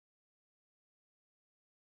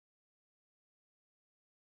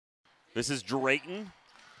This is Drayton.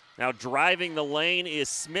 Now driving the lane is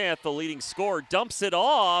Smith, the leading scorer. Dumps it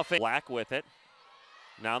off. Black with it.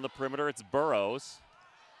 Now on the perimeter, it's Burrows.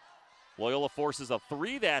 Loyola forces a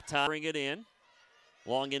three that time. Bring it in.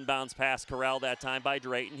 Long inbounds pass corralled that time by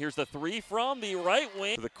Drayton. Here's the three from the right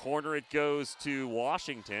wing. To the corner it goes to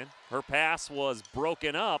Washington. Her pass was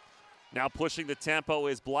broken up. Now pushing the tempo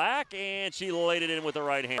is Black, and she laid it in with the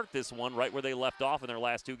right hand. This one right where they left off in their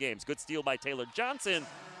last two games. Good steal by Taylor Johnson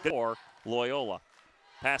for Loyola.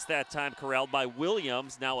 Pass that time corralled by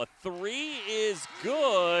Williams. Now a three is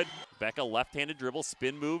good. Becca left-handed dribble,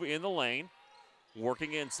 spin move in the lane. Working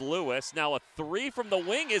against Lewis. Now a three from the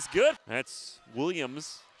wing is good. That's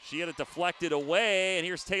Williams. She had it deflected away, and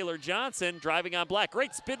here's Taylor Johnson driving on Black.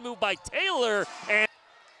 Great spin move by Taylor. And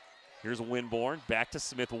here's Winborn. Back to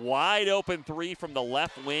Smith. Wide open three from the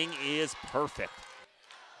left wing is perfect.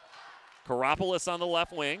 Karopoulos on the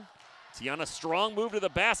left wing. Tiana strong move to the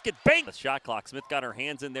basket. Bang! The shot clock. Smith got her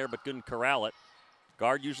hands in there but couldn't corral it.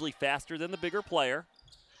 Guard usually faster than the bigger player.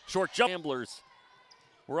 Short jump. Ramblers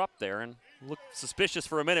were up there and looked suspicious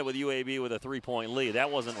for a minute with UAB with a three-point lead.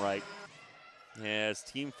 That wasn't right. As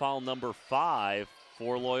team foul number 5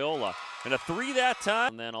 for Loyola. And a three that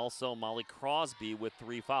time. And then also Molly Crosby with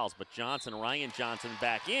 3 fouls. But Ryan Johnson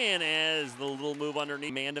back in as the little move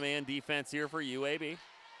underneath. Man-to-man defense here for UAB.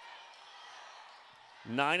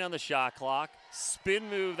 9 on the shot clock. Spin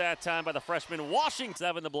move that time by the freshman Washington.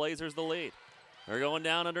 7, the Blazers the lead. They're going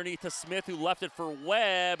down underneath to Smith, who left it for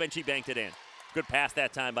Webb, and she banked it in. Good pass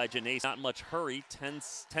that time by Janae. Not much hurry.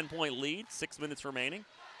 10-point lead, 6 minutes remaining.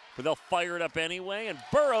 But they'll fire it up anyway, and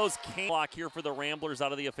Burrows can't block here for the Ramblers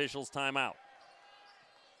out of the officials' timeout.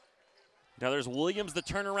 Now there's Williams, the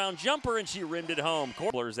turnaround jumper, and she rimmed it home.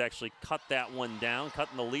 Ramblers actually cut that one down,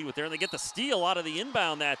 cutting the lead with there, and they get the steal out of the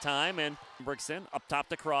inbound that time, and Brickson up top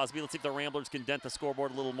to Crosby. Let's see if the Ramblers can dent the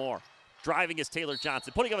scoreboard a little more. Driving is Taylor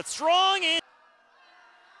Johnson, putting up it strong, and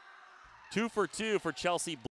 2 for 2 for Chelsea.